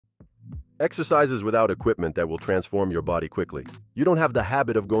Exercises without equipment that will transform your body quickly. You don't have the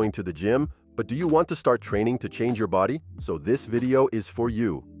habit of going to the gym, but do you want to start training to change your body? So this video is for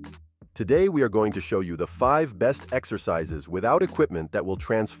you. Today we are going to show you the 5 best exercises without equipment that will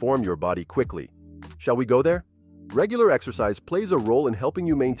transform your body quickly. Shall we go there? Regular exercise plays a role in helping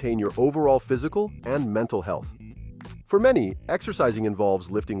you maintain your overall physical and mental health. For many, exercising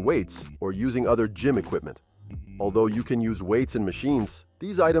involves lifting weights or using other gym equipment. Although you can use weights and machines,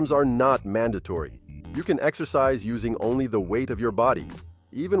 these items are not mandatory. You can exercise using only the weight of your body.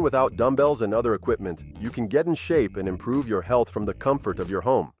 Even without dumbbells and other equipment, you can get in shape and improve your health from the comfort of your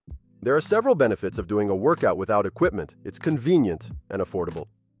home. There are several benefits of doing a workout without equipment. It's convenient and affordable.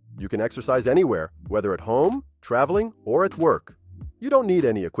 You can exercise anywhere, whether at home, traveling, or at work. You don't need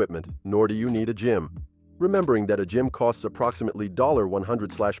any equipment, nor do you need a gym. Remembering that a gym costs approximately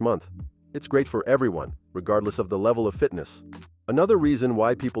 $100/month. It's great for everyone, regardless of the level of fitness. Another reason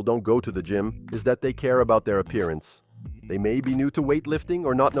why people don't go to the gym is that they care about their appearance. They may be new to weightlifting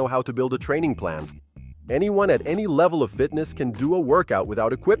or not know how to build a training plan. Anyone at any level of fitness can do a workout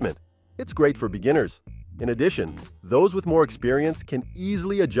without equipment. It's great for beginners. In addition, those with more experience can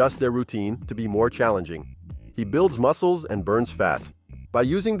easily adjust their routine to be more challenging. He builds muscles and burns fat. By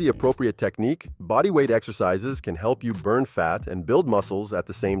using the appropriate technique, bodyweight exercises can help you burn fat and build muscles at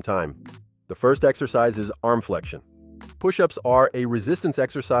the same time. The first exercise is arm flexion. Push-ups are a resistance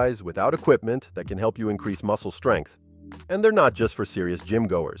exercise without equipment that can help you increase muscle strength. And they're not just for serious gym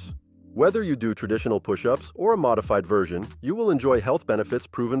goers. Whether you do traditional push-ups or a modified version, you will enjoy health benefits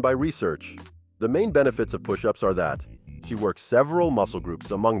proven by research. The main benefits of push-ups are that she works several muscle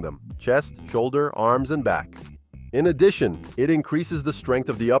groups, among them chest, shoulder, arms, and back. In addition, it increases the strength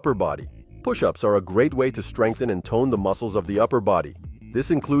of the upper body. Push-ups are a great way to strengthen and tone the muscles of the upper body.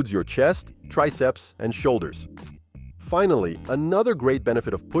 This includes your chest, triceps, and shoulders. Finally, another great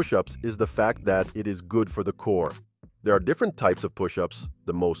benefit of push-ups is the fact that it is good for the core. There are different types of push-ups.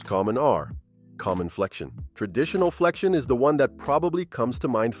 The most common are common flexion. Traditional flexion is the one that probably comes to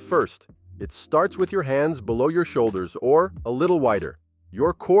mind first. It starts with your hands below your shoulders or a little wider.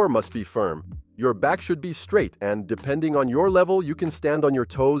 Your core must be firm. Your back should be straight, and depending on your level, you can stand on your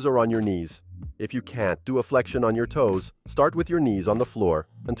toes or on your knees. If you can't do a flexion on your toes, start with your knees on the floor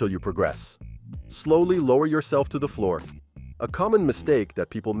until you progress. Slowly lower yourself to the floor. A common mistake that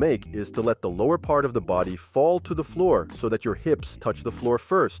people make is to let the lower part of the body fall to the floor so that your hips touch the floor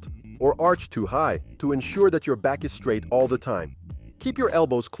first, or arch too high to ensure that your back is straight all the time. Keep your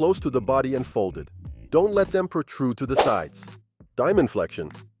elbows close to the body and folded. Don't let them protrude to the sides. Diamond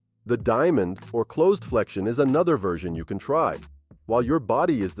flexion. The diamond or closed flexion is another version you can try. While your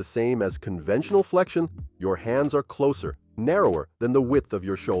body is the same as conventional flexion, your hands are closer, narrower than the width of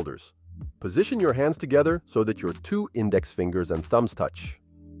your shoulders. Position your hands together so that your 2 index fingers and thumbs touch.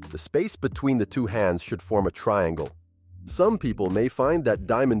 The space between the 2 hands should form a triangle. Some people may find that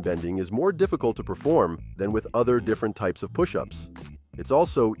diamond bending is more difficult to perform than with other different types of push-ups. It's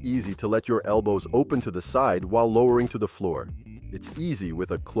also easy to let your elbows open to the side while lowering to the floor. It's easy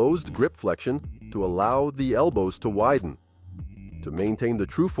with a closed grip flexion to allow the elbows to widen. To maintain the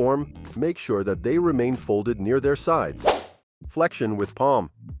true form, make sure that they remain folded near their sides. Flexion with palm.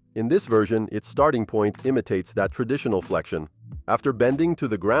 In this version, its starting point imitates that traditional flexion. After bending to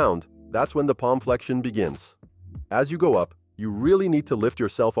the ground, that's when the palm flexion begins. As you go up, you really need to lift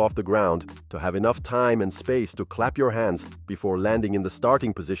yourself off the ground to have enough time and space to clap your hands before landing in the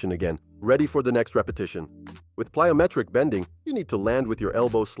starting position again, ready for the next repetition. With plyometric bending, you need to land with your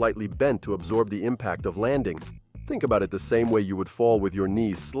elbows slightly bent to absorb the impact of landing. Think about it the same way you would fall with your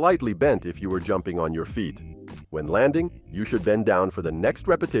knees slightly bent if you were jumping on your feet. When landing, you should bend down for the next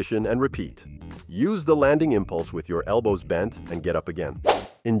repetition and repeat. Use the landing impulse with your elbows bent and get up again.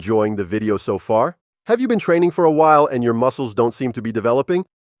 Enjoying the video so far? Have you been training for a while and your muscles don't seem to be developing?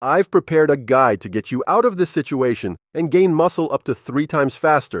 I've prepared a guide to get you out of this situation and gain muscle up to 3 times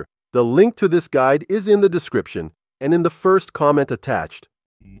faster. The link to this guide is in the description and in the first comment attached.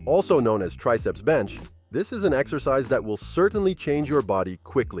 Also known as triceps bench, this is an exercise that will certainly change your body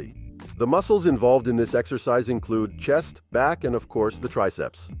quickly. The muscles involved in this exercise include chest, back, and of course the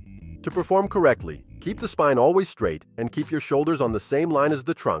triceps. To perform correctly, keep the spine always straight and keep your shoulders on the same line as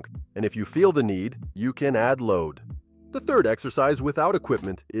the trunk, and if you feel the need, you can add load. The third exercise without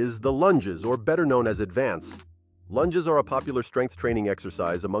equipment is the lunges, or better known as advance. Lunges are a popular strength training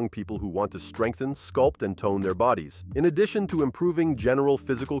exercise among people who want to strengthen, sculpt, and tone their bodies, in addition to improving general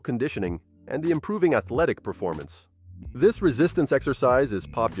physical conditioning and the improving athletic performance. This resistance exercise is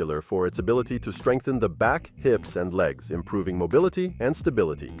popular for its ability to strengthen the back, hips, and legs, improving mobility and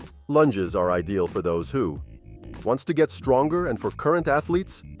stability. Lunges are ideal for those who Wants to get stronger and for current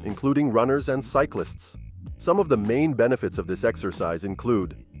athletes, including runners and cyclists. Some of the main benefits of this exercise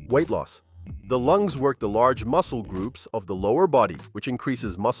include weight loss. The lungs work the large muscle groups of the lower body, which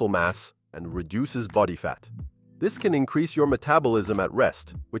increases muscle mass and reduces body fat. This can increase your metabolism at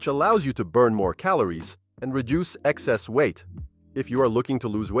rest, which allows you to burn more calories and reduce excess weight. If you are looking to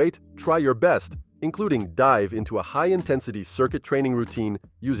lose weight, try your best, including dive into a high-intensity circuit training routine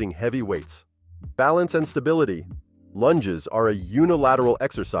using heavy weights. Balance and stability. Lunges are a unilateral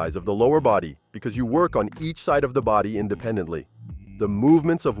exercise of the lower body because you work on each side of the body independently. The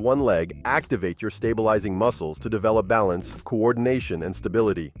movements of one leg activate your stabilizing muscles to develop balance, coordination, and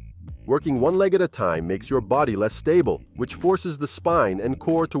stability. Working one leg at a time makes your body less stable, which forces the spine and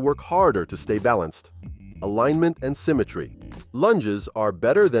core to work harder to stay balanced. Alignment and symmetry. Lunges are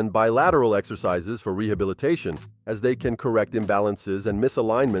better than bilateral exercises for rehabilitation, as they can correct imbalances and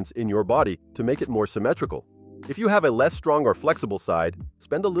misalignments in your body to make it more symmetrical. If you have a less strong or flexible side,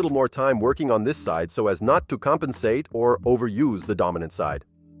 spend a little more time working on this side so as not to compensate or overuse the dominant side.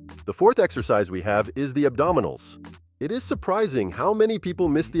 The fourth exercise we have is the abdominals. It is surprising how many people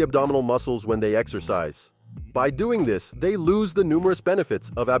miss the abdominal muscles when they exercise. By doing this, they lose the numerous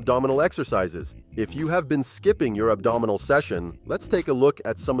benefits of abdominal exercises. If you have been skipping your abdominal session, let's take a look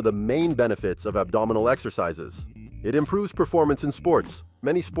at some of the main benefits of abdominal exercises. It improves performance in sports.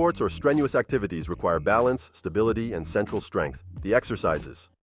 Many sports or strenuous activities require balance, stability, and central strength. The exercises.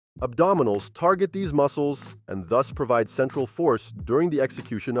 Abdominals target these muscles and thus provide central force during the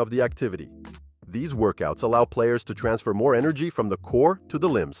execution of the activity. These workouts allow players to transfer more energy from the core to the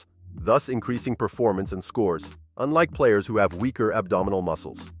limbs, thus increasing performance and scores, unlike players who have weaker abdominal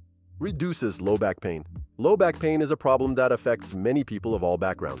muscles. Reduces low back pain. Low back pain is a problem that affects many people of all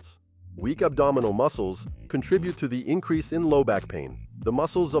backgrounds. Weak abdominal muscles contribute to the increase in low back pain. The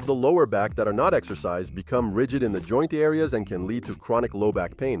muscles of the lower back that are not exercised become rigid in the joint areas and can lead to chronic low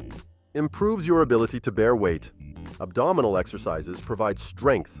back pain. Improves your ability to bear weight. Abdominal exercises provide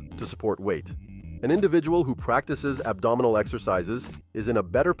strength to support weight. An individual who practices abdominal exercises is in a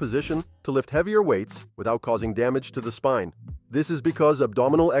better position to lift heavier weights without causing damage to the spine. This is because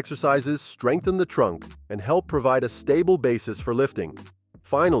abdominal exercises strengthen the trunk and help provide a stable basis for lifting.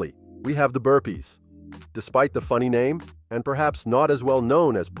 Finally, we have the burpees. Despite the funny name, and perhaps not as well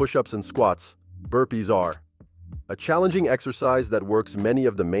known as push-ups and squats, burpees are a challenging exercise that works many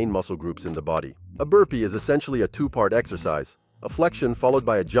of the main muscle groups in the body. A burpee is essentially a two-part exercise, a flexion followed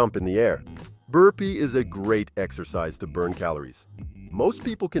by a jump in the air. Burpee is a great exercise to burn calories. Most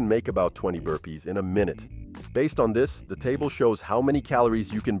people can make about 20 burpees in a minute. Based on this, the table shows how many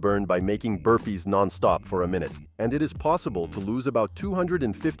calories you can burn by making burpees non-stop for a minute, and it is possible to lose about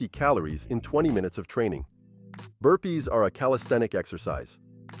 250 calories in 20 minutes of training. Burpees are a calisthenic exercise.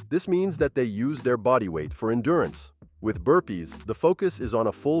 This means that they use their body weight for endurance. With burpees, the focus is on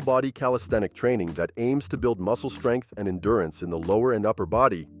a full-body calisthenic training that aims to build muscle strength and endurance in the lower and upper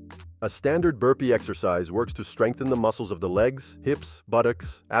body. A standard burpee exercise works to strengthen the muscles of the legs, hips,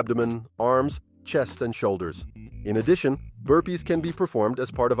 buttocks, abdomen, arms, chest, and shoulders. In addition, burpees can be performed as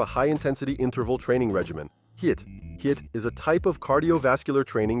part of a high-intensity interval training regimen, HIIT. HIIT is a type of cardiovascular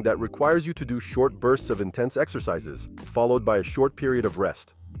training that requires you to do short bursts of intense exercises, followed by a short period of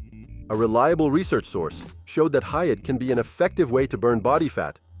rest. A reliable research source showed that HIIT can be an effective way to burn body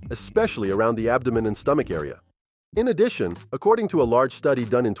fat, especially around the abdomen and stomach area. In addition, according to a large study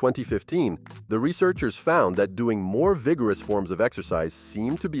done in 2015, the researchers found that doing more vigorous forms of exercise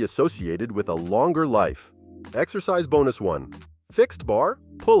seemed to be associated with a longer life. Exercise bonus 1. Fixed bar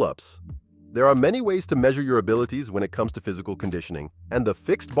pull-ups. There are many ways to measure your abilities when it comes to physical conditioning, and the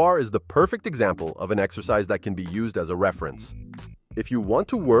fixed bar is the perfect example of an exercise that can be used as a reference. If you want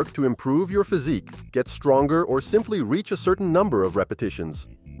to work to improve your physique, get stronger, or simply reach a certain number of repetitions,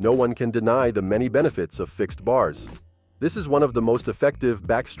 no one can deny the many benefits of fixed bars. This is one of the most effective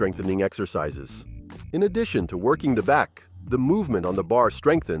back strengthening exercises. In addition to working the back, the movement on the bar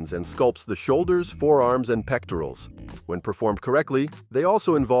strengthens and sculpts the shoulders, forearms, and pectorals. When performed correctly, they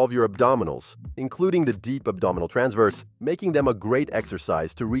also involve your abdominals, including the deep abdominal transverse, making them a great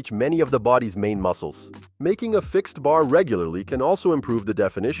exercise to reach many of the body's main muscles. Making a fixed bar regularly can also improve the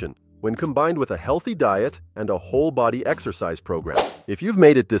definition, when combined with a healthy diet and a whole-body exercise program. If you've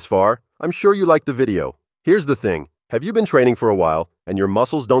made it this far, I'm sure you liked the video. Here's the thing. Have you been training for a while and your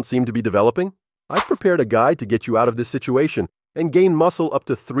muscles don't seem to be developing? I've prepared a guide to get you out of this situation and gain muscle up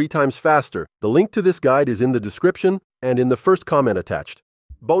to 3 times faster. The link to this guide is in the description and in the first comment attached.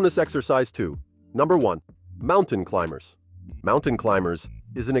 Bonus exercise 2. Number 1. Mountain climbers. Mountain climbers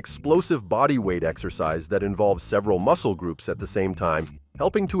is an explosive body weight exercise that involves several muscle groups at the same time,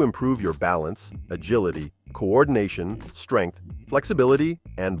 helping to improve your balance, agility, coordination, strength, flexibility,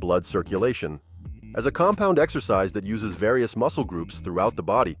 and blood circulation. As a compound exercise that uses various muscle groups throughout the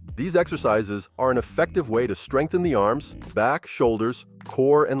body, these exercises are an effective way to strengthen the arms, back, shoulders,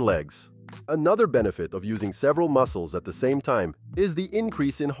 core, and legs. Another benefit of using several muscles at the same time is the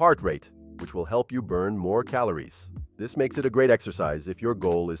increase in heart rate, which will help you burn more calories. This makes it a great exercise if your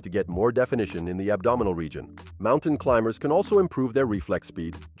goal is to get more definition in the abdominal region. Mountain climbers can also improve their reflex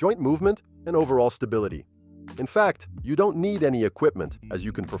speed, joint movement, and overall stability. In fact, you don't need any equipment, as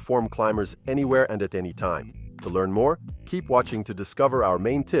you can perform climbers anywhere and at any time. To learn more, keep watching to discover our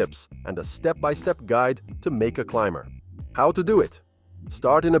main tips and a step-by-step guide to make a climber. How to do it?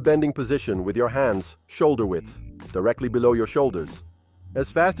 Start in a bending position with your hands shoulder width, directly below your shoulders.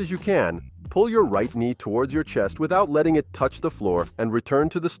 As fast as you can, pull your right knee towards your chest without letting it touch the floor and return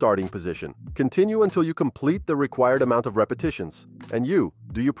to the starting position. Continue until you complete the required amount of repetitions. And you,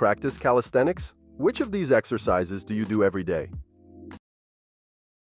 do you practice calisthenics? Which of these exercises do you do every day?